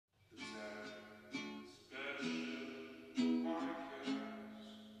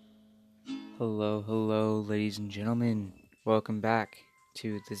Hello, ladies and gentlemen. Welcome back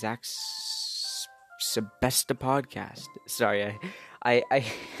to the Sebesta podcast. Sorry, I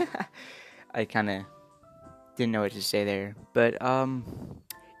I kind of didn't know what to say there, but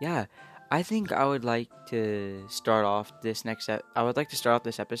yeah, I think I would like to start off this I would like to start off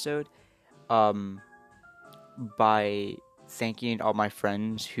this episode, um, by thanking all my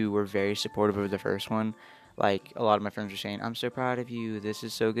friends who were very supportive of the first one. Like, a lot of my friends were saying, "I'm so proud of you. This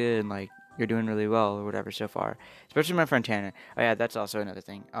is so good. Like, you're doing really well," or whatever so far. Especially my friend Tanner. Oh yeah, that's also another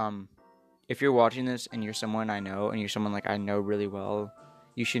thing. If you're watching this and you're someone I know and you're someone like I know really well,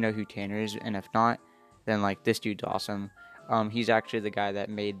 you should know who Tanner is. And if not, then like this dude's awesome. He's actually the guy that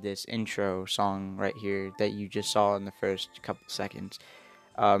made this intro song right here that you just saw in the first couple seconds.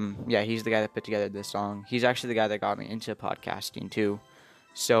 Yeah, he's the guy that put together this song. He's actually the guy that got me into podcasting too.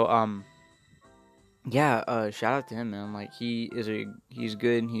 So, yeah, shout out to him, man. Like, he's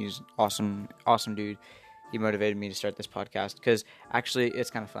good. He's awesome dude. He motivated me to start this podcast because actually it's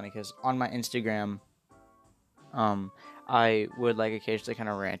kind of funny because on my Instagram, I would like occasionally kind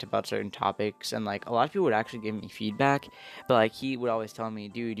of rant about certain topics, and like a lot of people would actually give me feedback, but like he would always tell me,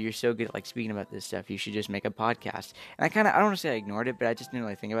 "Dude, you're so good at like speaking about this stuff. You should just make a podcast." And I don't want to say I ignored it, but I just didn't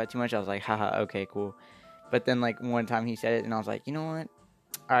really think about it too much. I was like, "Haha, okay, cool." But then like one time he said it, and I was like, "You know what?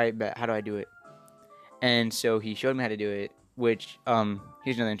 All right, bet. How do I do it?" And so he showed me how to do it. Which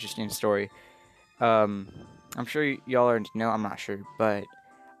here's another interesting story. Um, I'm sure y'all already know. I'm not sure, but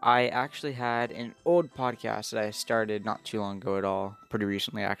I actually had an old podcast that I started not too long ago at all, pretty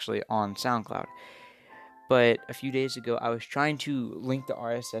recently actually, on SoundCloud. But a few days ago, I was trying to link the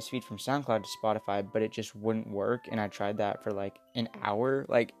RSS feed from SoundCloud to Spotify, but it just wouldn't work. And I tried that for like an hour.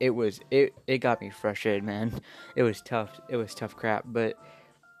 Like it got me frustrated, man. It was tough. It was tough crap. But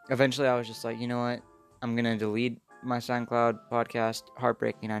eventually, I was just like, you know what? I'm gonna delete my SoundCloud podcast.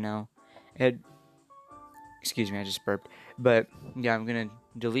 Heartbreaking, I know. Excuse me, I just burped. But yeah, I'm gonna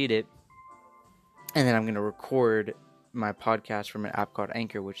delete it, and then I'm gonna record my podcast from an app called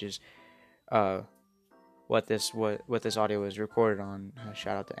Anchor, which is what this audio is recorded on.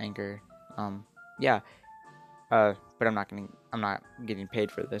 Shout out to Anchor. Yeah. But I'm not getting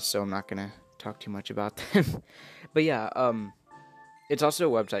paid for this, so I'm not gonna talk too much about them. But yeah, it's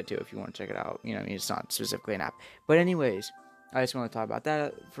also a website too if you want to check it out. You know, it's not specifically an app. But anyways, I just want to talk about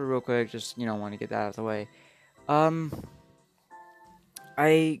that for real quick. Just want to get that out of the way. I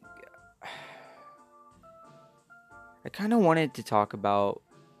kind of wanted to talk about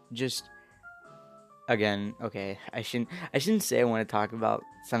just again. Okay, I shouldn't say I want to talk about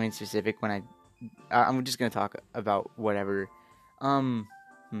something specific when I'm just gonna talk about whatever.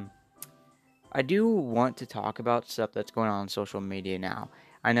 I do want to talk about stuff that's going on social media now.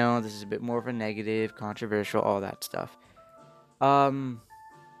 I know this is a bit more of a negative, controversial, all that stuff.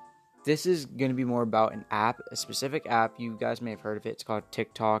 This is going to be more about an app, a specific app. You guys may have heard of it. It's called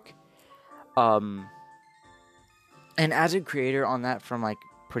TikTok. And as a creator on that from like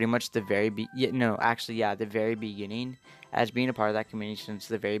pretty much the very the very beginning, as being a part of that community since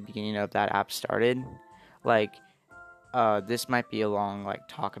the very beginning of that app started, like, this might be a long like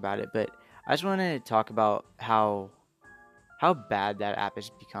talk about it, but I just want to talk about how bad that app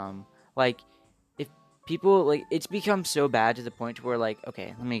has become. Like, if people like, it's become so bad to the point where like,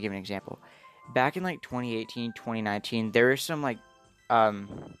 okay, let me give an example. Back in like 2018, 2019, there were some like a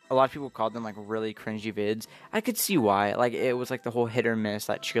lot of people called them like really cringy vids. I could see why. Like, it was like the whole hit or miss,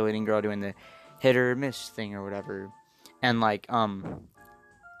 that cheerleading girl doing the hit or miss thing or whatever. And like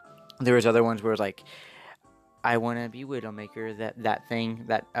there was other ones where it was like, I want to be Widowmaker, that thing,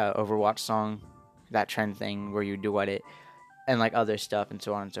 that Overwatch song, that trend thing where you duet it, and like other stuff and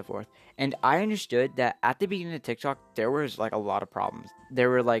so on and so forth. And I understood that at the beginning of TikTok, there was like a lot of problems.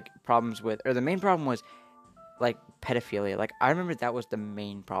 There were like problems with, or the main problem was like pedophilia. Like, I remember that was the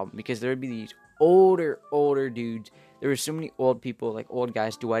main problem because there would be these older dudes. There were so many old people, like old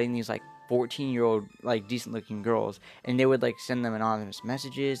guys, duetting these like 14-year-old like decent looking girls, and they would like send them anonymous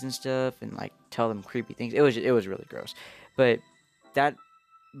messages and stuff and like tell them creepy things. It was really gross. But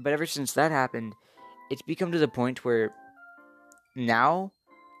ever since that happened, it's become to the point where now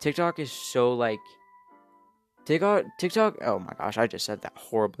TikTok is so like TikTok, oh my gosh, I just said that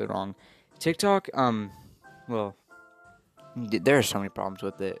horribly wrong. TikTok, well, there are so many problems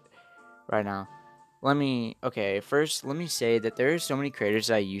with it right now. First, let me say that there are so many creators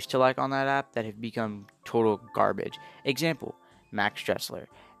that I used to like on that app that have become total garbage. Example, Max Dressler.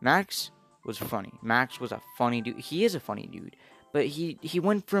 Max was funny. Max was a funny dude. He is a funny dude. But he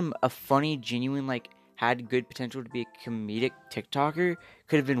went from a funny, genuine, like, had good potential to be a comedic TikToker,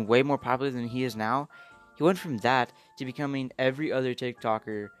 could have been way more popular than he is now. He went from that to becoming every other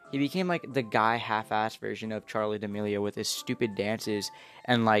TikToker He became like the guy half-ass version of Charlie D'Amelio with his stupid dances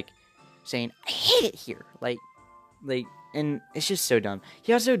and like saying I hate it here, like, and it's just so dumb.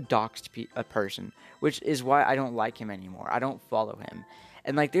 He also doxed a person, which is why I don't like him anymore. I don't follow him.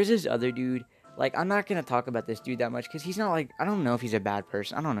 And like, there's this other dude. Like, I'm not gonna talk about this dude that much because he's not like, I don't know if he's a bad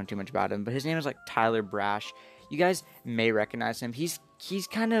person. I don't know too much about him, but his name is like Tyler Brash. You guys may recognize him. He's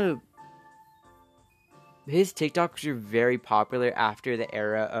kind of, his TikToks are very popular after the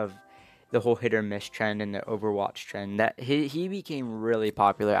era of the whole hit or miss trend and the Overwatch trend. That he became really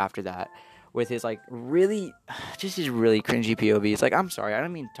popular after that with his like really, just his really cringy POVs. Like, I'm sorry, I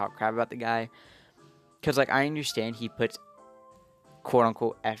don't mean to talk crap about the guy because like I understand he puts quote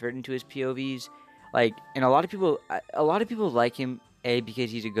unquote effort into his POVs. Like, and a lot of people like him, A,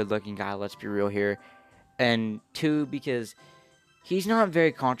 because he's a good looking guy. Let's be real here, and 2, because he's not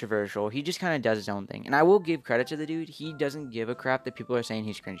very controversial. He just kind of does his own thing. And I will give credit to the dude. He doesn't give a crap that people are saying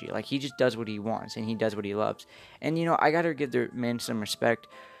he's cringy. Like, he just does what he wants, and he does what he loves. And, you know, I gotta give the man some respect,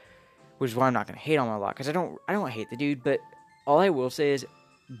 which is why I'm not gonna hate on him a lot, because I don't hate the dude, but all I will say is,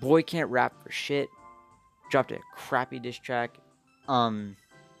 boy can't rap for shit. Dropped a crappy diss track.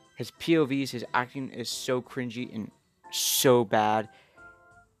 His POVs, his acting is so cringy and so bad.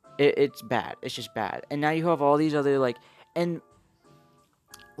 It's bad. It's just bad. And now you have all these other, like, and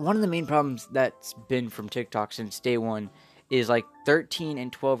one of the main problems that's been from TikTok since day one is like 13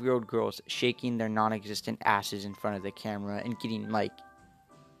 and 12-year-old girls shaking their non-existent asses in front of the camera and getting like,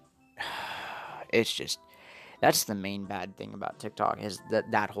 it's just, that's the main bad thing about TikTok is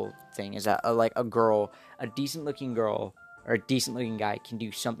that whole thing is that like a girl, a decent looking girl or a decent looking guy can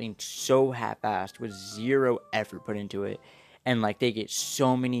do something so half-assed with zero effort put into it. And like they get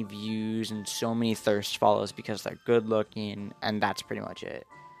so many views and so many thirst follows because they're good looking, and that's pretty much it.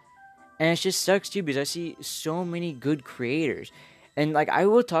 And it just sucks too because I see so many good creators. And like I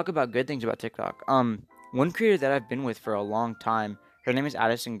will talk about good things about TikTok. One creator that I've been with for a long time, her name is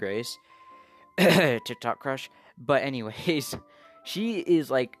Addison Grace. TikTok crush. But anyways, she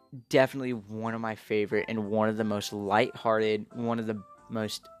is like definitely one of my favorite and one of the most lighthearted, one of the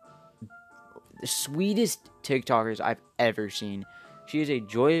most sweetest TikTokers I've ever seen. She is a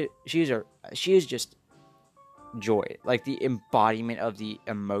joy. She is just joy, like the embodiment of the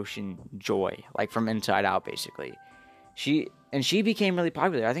emotion joy, like from inside out, basically. She became really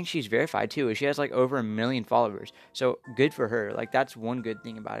popular. I think she's verified too. She has like over 1 million followers, so good for her. Like that's one good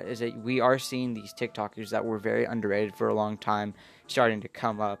thing about it, is that we are seeing these TikTokers that were very underrated for a long time starting to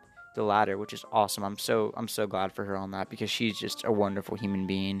come up the ladder, which is awesome. I'm so glad for her on that, because she's just a wonderful human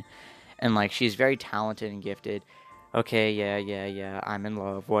being, and like she's very talented and gifted. Okay, yeah, I'm in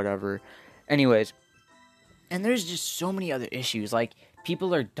love, whatever. Anyways, and there's just so many other issues. Like,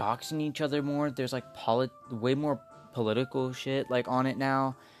 people are doxing each other more. There's, like, way more political shit, like, on it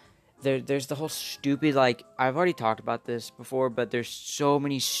now. There's the whole stupid, like, I've already talked about this before, but there's so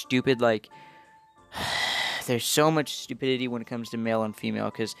many stupid, like, there's so much stupidity when it comes to male and female,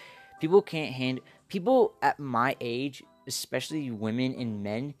 because people can't handle, people at my age, especially women and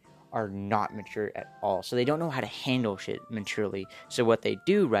men, are not mature at all. So they don't know how to handle shit maturely. So what they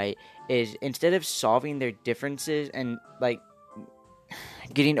do, right, is instead of solving their differences and like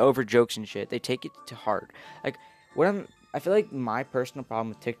getting over jokes and shit, they take it to heart. Like I feel like my personal problem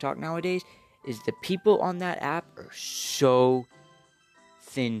with TikTok nowadays is the people on that app are so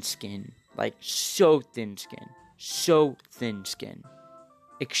thin-skinned. Like so thin-skinned.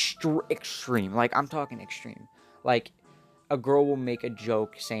 Extreme. Like I'm talking extreme. Like a girl will make a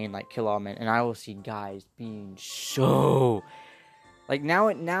joke saying like kill all men, and I will see guys being so like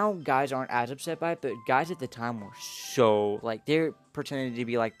now guys aren't as upset by it, but guys at the time were so like they're pretending to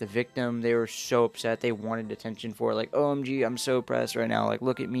be like the victim. They were so upset, they wanted attention for it. Like OMG, I'm so pressed right now, like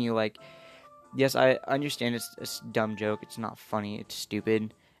look at me. Like yes, I understand it's a dumb joke, it's not funny, it's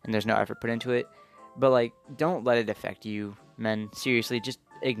stupid, and there's no effort put into it, but like don't let it affect you, men. Seriously, just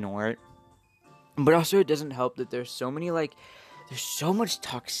ignore it. But also, it doesn't help that there's so much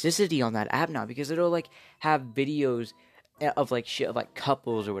toxicity on that app now, because it'll like have videos of like shit of like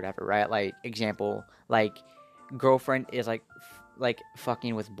couples or whatever, right? Like example, like girlfriend is like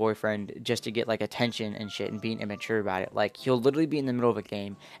fucking with boyfriend just to get like attention and shit, and being immature about it. Like he'll literally be in the middle of a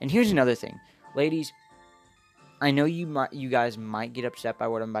game. And here's another thing, ladies, I know you guys might get upset by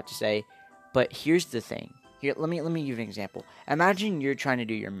what I'm about to say, but here's the thing. Here, let me give you an example. Imagine you're trying to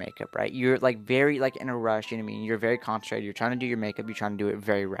do your makeup, right? You're like very like in a rush, you know what I mean? You're very concentrated. You're trying to do your makeup. You're trying to do it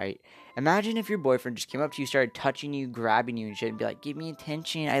very right. Imagine if your boyfriend just came up to you, started touching you, grabbing you and shit, and be like, "Give me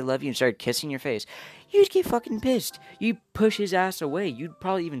attention, I love you," and started kissing your face. You'd get fucking pissed. You'd push his ass away. You'd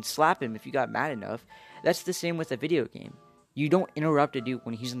probably even slap him if you got mad enough. That's the same with a video game. You don't interrupt a dude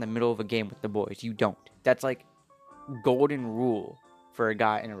when he's in the middle of a game with the boys. You don't. That's like golden rule for a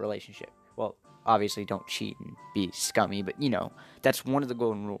guy in a relationship. Well, obviously don't cheat and be scummy, but that's one of the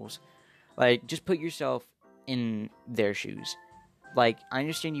golden rules. Like, just put yourself in their shoes. Like, I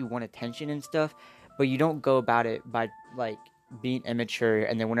understand you want attention and stuff, but you don't go about it by, like, being immature,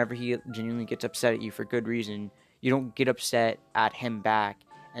 and then whenever he genuinely gets upset at you for good reason, you don't get upset at him back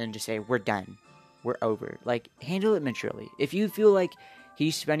and just say, we're done. We're over. Like, handle it maturely. If you feel like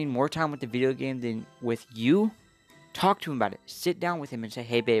he's spending more time with the video game than with you, talk to him about it. Sit down with him and say,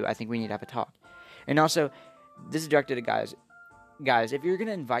 hey, babe, I think we need to have a talk. And also, this is directed to guys. Guys, if you're going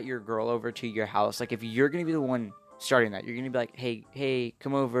to invite your girl over to your house, like, if you're going to be the one starting that, you're going to be like, hey,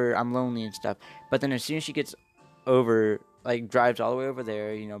 come over, I'm lonely and stuff. But then as soon as she gets over, like, drives all the way over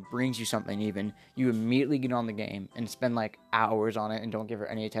there, brings you something even, you immediately get on the game and spend, like, hours on it and don't give her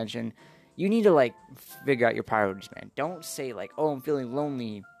any attention. You need to, like, figure out your priorities, man. Don't say, like, oh, I'm feeling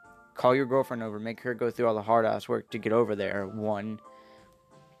lonely. Call your girlfriend over, make her go through all the hard-ass work to get over there, 1.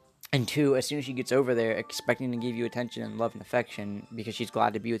 And 2, as soon as she gets over there, expecting to give you attention and love and affection because she's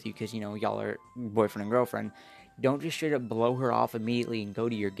glad to be with you because, y'all are boyfriend and girlfriend, don't just straight up blow her off immediately and go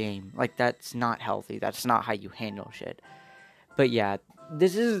to your game. Like, that's not healthy. That's not how you handle shit. But yeah,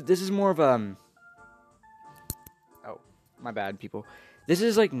 this is more of oh, my bad, people. This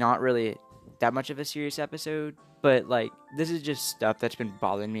is, like, not really that much of a serious episode, but, like, this is just stuff that's been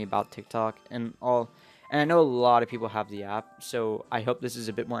bothering me about TikTok and all. And I know a lot of people have the app, so I hope this is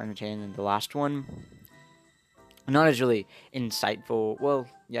a bit more entertaining than the last one. Not as really insightful. Well,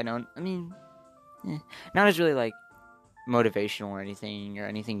 yeah, no, I mean, not as really, like, motivational or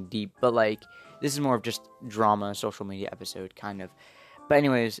anything deep, but, like, this is more of just drama, social media episode, kind of. But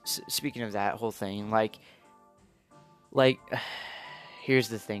anyways, speaking of that whole thing, like, here's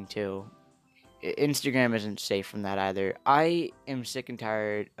the thing, too. Instagram isn't safe from that either. I am sick and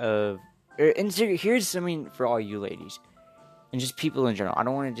tired of... Here's something for all you ladies. And just people in general. I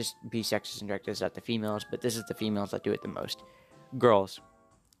don't want to just be sexist and direct this at the females, but this is the females that do it the most. Girls,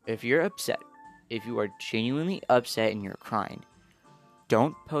 if you're upset, if you are genuinely upset and you're crying,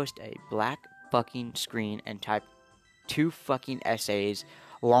 don't post a black fucking screen and type 2 fucking essays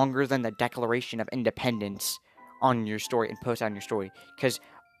longer than the Declaration of Independence on your story and post on your story. Because,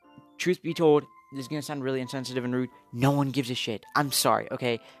 truth be told, this is going to sound really insensitive and rude. No one gives a shit. I'm sorry,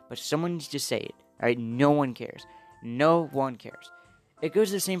 okay? But someone needs to say it, alright? No one cares. No one cares. It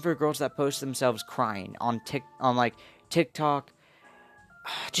goes the same for girls that post themselves crying on TikTok,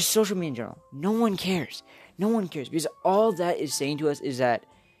 just social media in general. No one cares. No one cares. Because all that is saying to us is that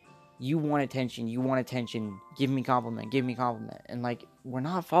you want attention, give me compliment. And, like, we're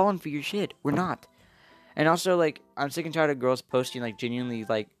not falling for your shit. We're not. And also, like, I'm sick and tired of girls posting, like, genuinely,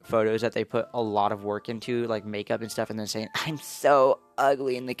 like, photos that they put a lot of work into, like, makeup and stuff, and then saying, I'm so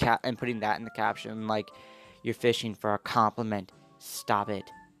ugly in the and putting that in the caption, like, you're fishing for a compliment. Stop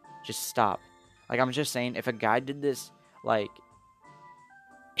it. Just stop. Like, I'm just saying, if a guy did this, like,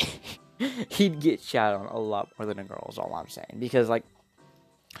 he'd get shot on a lot more than a girl, is all I'm saying. Because, like,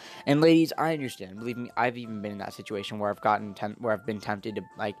 and ladies, I understand. Believe me, I've even been in that situation where I've been tempted to,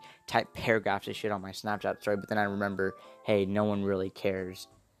 like, type paragraphs of shit on my Snapchat story, but then I remember, hey, no one really cares,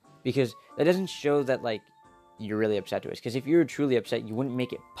 because that doesn't show that, like, you're really upset to us. Because if you were truly upset, you wouldn't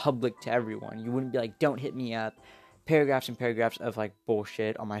make it public to everyone. You wouldn't be like, don't hit me up, paragraphs and paragraphs of, like,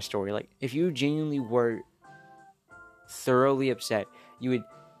 bullshit on my story. Like, if you genuinely were thoroughly upset, you would,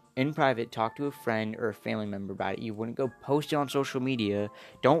 in private, talk to a friend or a family member about it. You wouldn't go post it on social media.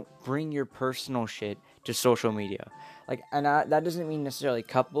 Don't bring your personal shit to social media. Like, and that doesn't mean necessarily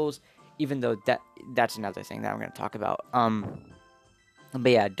couples, even though that's another thing that I'm going to talk about.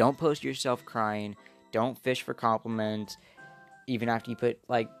 But yeah, don't post yourself crying. Don't fish for compliments, even after you put,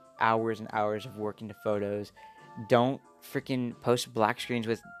 like, hours and hours of work into photos. Don't freaking post black screens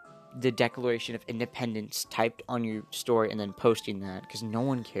with the Declaration of Independence typed on your story and then posting that, because no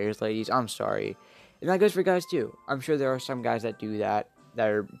one cares, ladies. I'm sorry. And that goes for guys too. I'm sure there are some guys that do that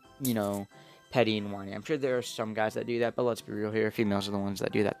are, petty and whiny. I'm sure there are some guys that do that, but let's be real here. Females are the ones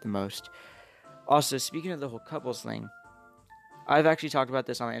that do that the most. Also, speaking of the whole couples thing, I've actually talked about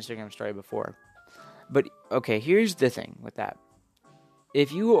this on my Instagram story before. But, okay, here's the thing with that.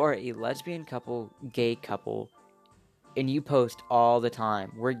 If you are a lesbian couple, gay couple, and you post all the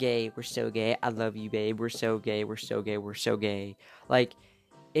time, we're gay, we're so gay, I love you, babe, we're so gay, we're so gay, we're so gay. Like,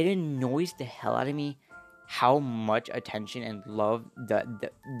 it annoys the hell out of me how much attention and love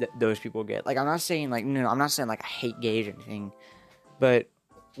those people get. Like, I'm not saying, like, no, I'm not saying, like, I hate gays or anything. But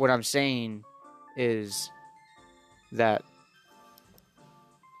what I'm saying is that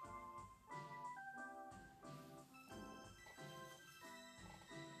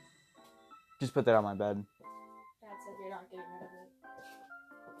Just put that on my bed. That's if you're not getting rid of it.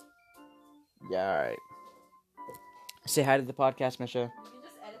 Yeah, alright. Say hi to the podcast, Misha. You can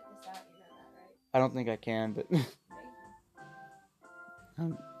just edit this out, you know that, right? I don't think I can, but... But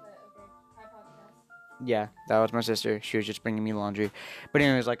okay. Hi, podcast. Yeah, that was my sister. She was just bringing me laundry. But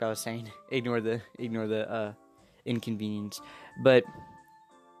anyways, like I was saying, ignore the inconvenience. But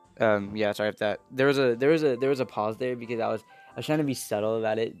yeah, sorry if that there was a pause there because I was trying to be subtle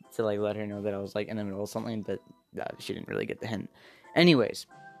about it to like let her know that I was like in the middle of something, but she didn't really get the hint. Anyways,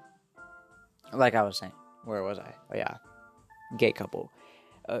 like I was saying, where was I? Oh yeah, gay couple.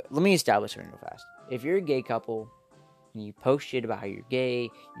 Let me establish something real fast. If you're a gay couple and you post shit about how you're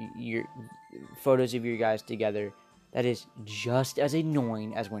gay, your photos of your guys together, that is just as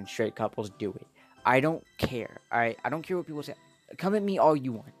annoying as when straight couples do it. I don't care. Alright, I don't care what people say. Come at me all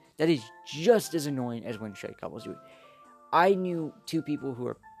you want. That is just as annoying as when straight couples do it. I knew two people who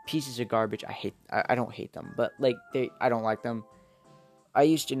are pieces of garbage. I don't hate them, but like I don't like them. I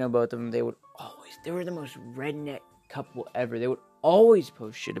used to know both of them. They were the most redneck couple ever. They would always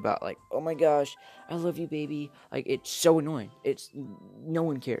post shit about like, oh my gosh, I love you, baby. Like, it's so annoying. No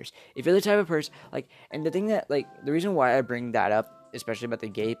one cares. If you're the type of person, like, and the thing that, like, the reason why I bring that up, especially about the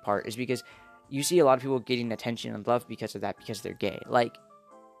gay part, is because you see a lot of people getting attention and love because of that, because they're gay. Like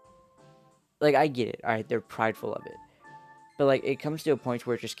I get it, alright, they're prideful of it. But, like, it comes to a point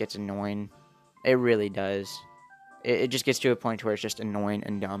where it just gets annoying. It really does. It just gets to a point where it's just annoying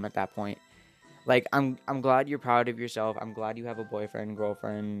and dumb at that point. Like, I'm glad you're proud of yourself. I'm glad you have a boyfriend,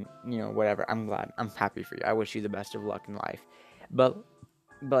 girlfriend, you know, whatever. I'm glad. I'm happy for you. I wish you the best of luck in life. But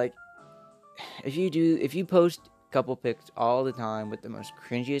like, if you post couple pics all the time with the most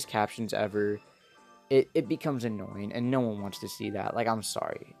cringiest captions ever, it becomes annoying, and no one wants to see that. Like, I'm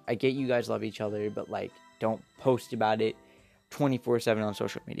sorry. I get you guys love each other, but, like, don't post about it 24/7 on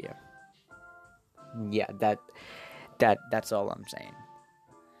social media. Yeah, that's all I'm saying.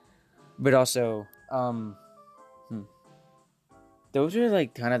 But also, those are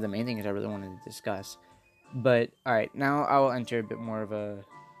like kind of the main things I really wanted to discuss. But alright, now I will enter a bit more of a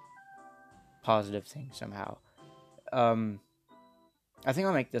positive thing somehow. I think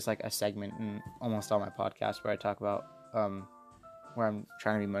I'll make this like a segment in almost all my podcasts where I talk about where I'm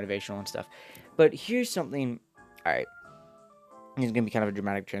trying to be motivational and stuff. But here's something. Alright, it's gonna be kind of a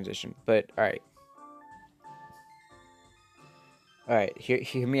dramatic transition, but alright. Alright,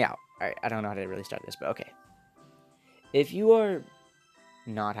 hear me out. Alright, I don't know how to really start this, but okay. If you are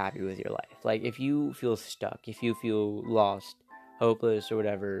not happy with your life, like if you feel stuck, if you feel lost, hopeless, or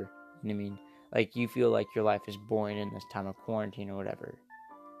whatever, you know what I mean? Like you feel like your life is boring in this time of quarantine or whatever.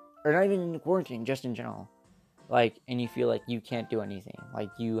 Or not even in quarantine, just in general. Like, and you feel like you can't do anything. Like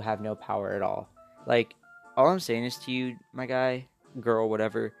you have no power at all. Like, all I'm saying is to you, my guy, girl,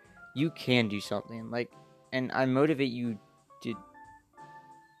 whatever, you can do something. Like, and I motivate you to...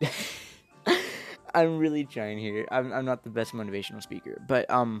 I'm really trying here. I'm not the best motivational speaker, but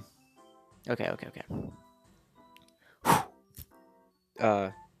okay.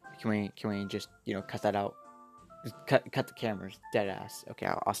 Can we just, you know, cut that out? Just cut the cameras, dead ass. Okay,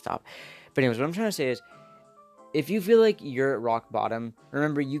 I'll stop. But anyways, what I'm trying to say is, if you feel like you're at rock bottom,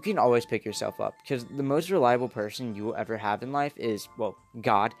 remember you can always pick yourself up, because the most reliable person you will ever have in life is, well,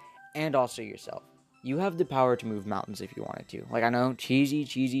 God, and also yourself. You have the power to move mountains if you wanted to. Like, I know, cheesy,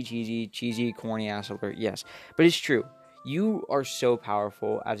 corny ass alert, yes. But it's true. You are so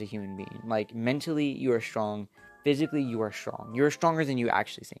powerful as a human being. Like, mentally, you are strong. Physically, you are strong. You're stronger than you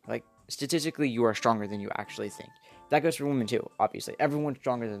actually think. Like, statistically, you are stronger than you actually think. That goes for women, too, obviously. Everyone's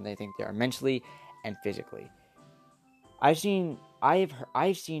stronger than they think they are, mentally and physically. I've seen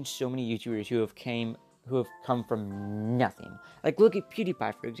so many YouTubers who have come from nothing. Like, look at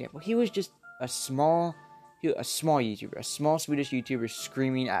PewDiePie, for example. He was just a small YouTuber, a small Swedish YouTuber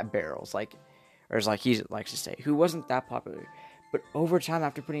screaming at barrels, like, or as like he likes to say, who wasn't that popular. But over time,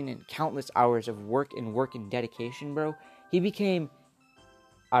 after putting in countless hours of work and dedication, bro, he became,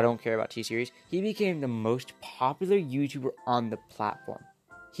 I don't care about T-Series, he became the most popular YouTuber on the platform.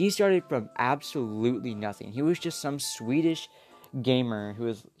 He started from absolutely nothing. He was just some Swedish gamer he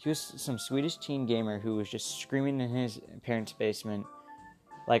was some Swedish teen gamer who was just screaming in his parents' basement,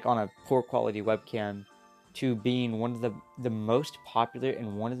 like on a poor quality webcam, to being one of the most popular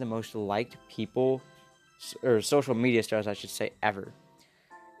and one of the most liked people, or social media stars, I should say, ever.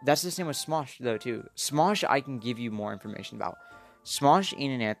 That's the same with Smosh, though, too. Smosh, I can give you more information about. Smosh,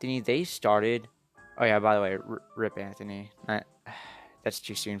 Ian, and Anthony, they started... Oh, yeah, by the way, rip Anthony. That's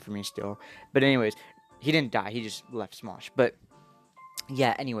too soon for me still. But anyways, he didn't die. He just left Smosh. But,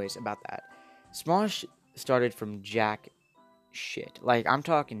 yeah, anyways, about that. Smosh started from jack shit. Like, I'm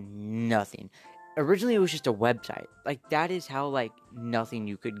talking nothing. Originally, it was just a website. Like, that is how, like, nothing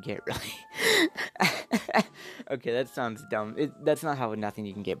you could get, really. Okay, that sounds dumb. That's not how nothing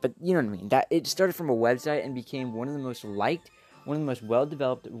you can get, but you know what I mean. That it started from a website and became one of the most liked, one of the most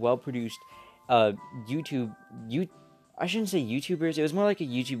well-developed, well-produced uh, YouTube, you I shouldn't say YouTubers. It was more like a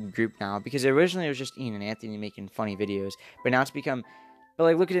YouTube group now, because originally it was just Ian and Anthony making funny videos, but now it's become, but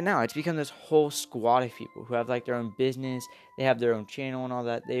like, look at it now. It's become this whole squad of people who have like their own business. They have their own channel and all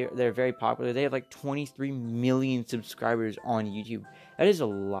that. They're very popular. They have like 23 million subscribers on YouTube. That is a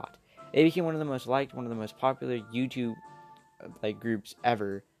lot. They became one of the most liked, one of the most popular YouTube like groups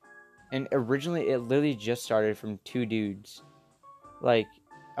ever. And originally, it literally just started from two dudes. Like,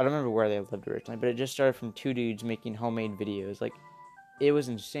 I don't remember where they lived originally, but it just started from two dudes making homemade videos. Like, it was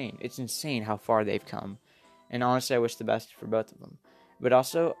insane. It's insane how far they've come. And honestly, I wish the best for both of them. But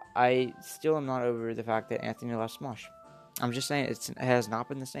also, I still am not over the fact that Anthony left Smosh. I'm just saying, it has not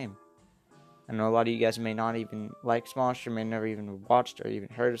been the same. I know a lot of you guys may not even like Smosh, or may never even watched or even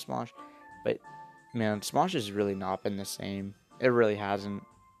heard of Smosh. But, man, Smosh has really not been the same. It really hasn't.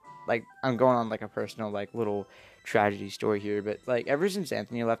 Like, I'm going on like a personal, like, little tragedy story here, but like, ever since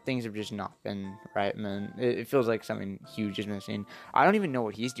Anthony left, things have just not been right, man. It feels like something huge is missing. I don't even know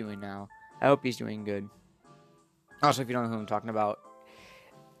what he's doing now. I hope he's doing good. Also, if you don't know who I'm talking about,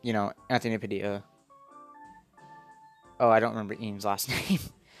 you know, Anthony Padilla. Oh, I don't remember Ian's last name.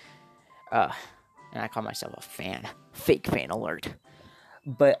 And I call myself a fan. Fake fan alert.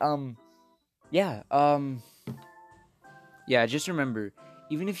 But yeah, yeah, just remember,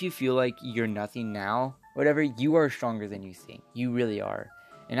 even if you feel like you're nothing now, whatever, you are stronger than you think. You really are.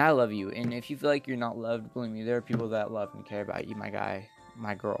 And I love you. And if you feel like you're not loved, believe me, there are people that love and care about you, my guy,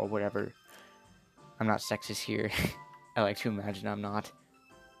 my girl, whatever. I'm not sexist here. I like to imagine I'm not.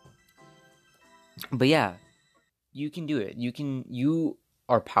 But yeah, you can do it. You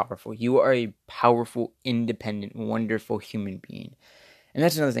are powerful. You are a powerful, independent, wonderful human being. And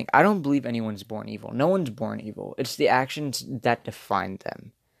that's another thing. I don't believe anyone's born evil. No one's born evil. It's the actions that define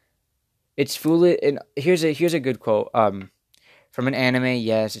them. It's foolish. And here's a good quote. From an anime.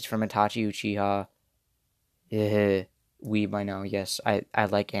 Yes, it's from Itachi Uchiha. Weeb, I know. Yes, I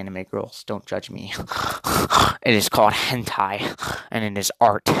like anime girls. Don't judge me. It is called hentai, and it is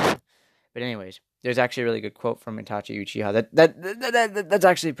art. But anyways, there's actually a really good quote from Itachi Uchiha. That's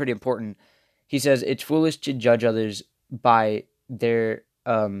actually pretty important. He says, "It's foolish to judge others by their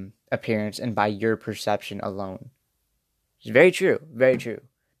appearance and by your perception alone." It's very true, very true.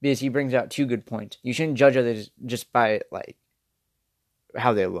 Because he brings out two good points. You shouldn't judge others just by like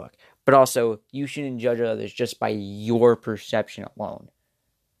how they look, but also you shouldn't judge others just by your perception alone.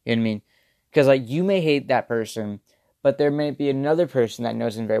 You know what I mean? Because like, you may hate that person, but there may be another person that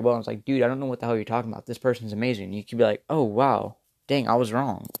knows him very well and it's like, dude, I don't know what the hell you're talking about. This person's amazing. You could be like, oh wow, dang, I was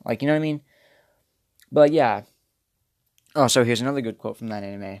wrong. Like, you know what I mean? But yeah. Oh, so here's another good quote from that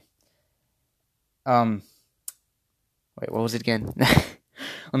anime. Wait, what was it again?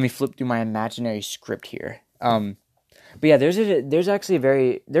 Let me flip through my imaginary script here. But yeah, there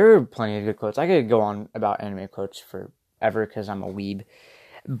are plenty of good quotes. I could go on about anime quotes forever because I'm a weeb.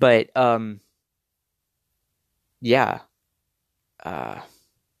 But yeah. Yeah,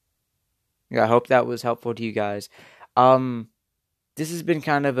 I hope that was helpful to you guys. This has been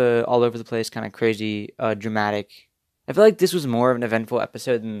kind of a all over the place, kind of crazy, dramatic. I feel like this was more of an eventful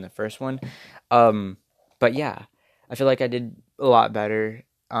episode than the first one. But yeah, I feel like I did a lot better.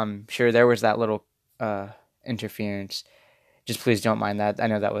 Sure, there was that little interference. Just please don't mind that. I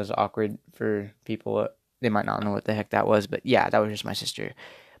know that was awkward for people. They might not know what the heck that was, but yeah, that was just my sister.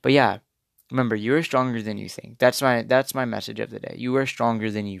 But yeah, remember, you are stronger than you think. That's my message of the day. You are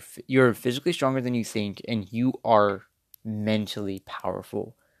stronger than you're physically stronger than you think, and you are mentally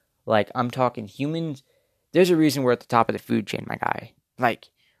powerful. Like, I'm talking humans. There's a reason we're at the top of the food chain, my guy. Like,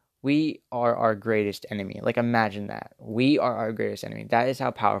 we are our greatest enemy. Like, imagine that. We are our greatest enemy. That is how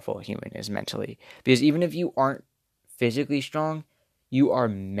powerful a human is mentally. Because even if you aren't physically strong, you are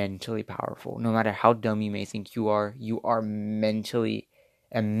mentally powerful. No matter how dumb you may think you are mentally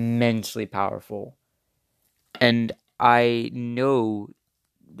immensely powerful. And I know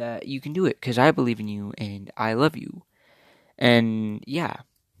that you can do it because I believe in you and I love you. And yeah,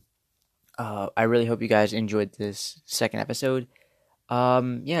 I really hope you guys enjoyed this second episode.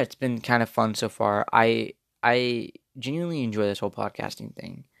 Yeah, it's been kind of fun so far. I genuinely enjoy this whole podcasting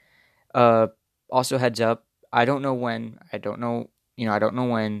thing. Also heads up, I don't know when. I don't know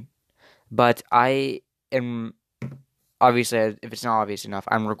when, but I am obviously, if it's not obvious enough,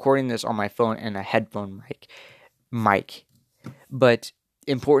 I'm recording this on my phone and a headphone mic. But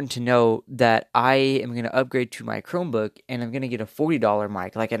important to know that I am going to upgrade to my Chromebook, and I'm going to get a $40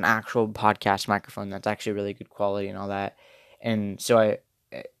 mic, like an actual podcast microphone that's actually really good quality and all that. And so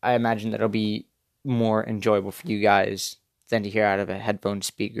I imagine that it'll be more enjoyable for you guys than to hear out of a headphone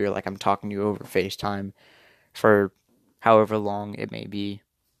speaker like I'm talking to you over FaceTime for however long it may be.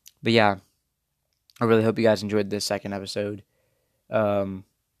 But yeah, I really hope you guys enjoyed this second episode. Love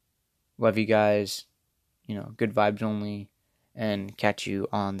you guys. Good vibes only, and catch you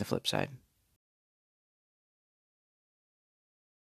on the flip side.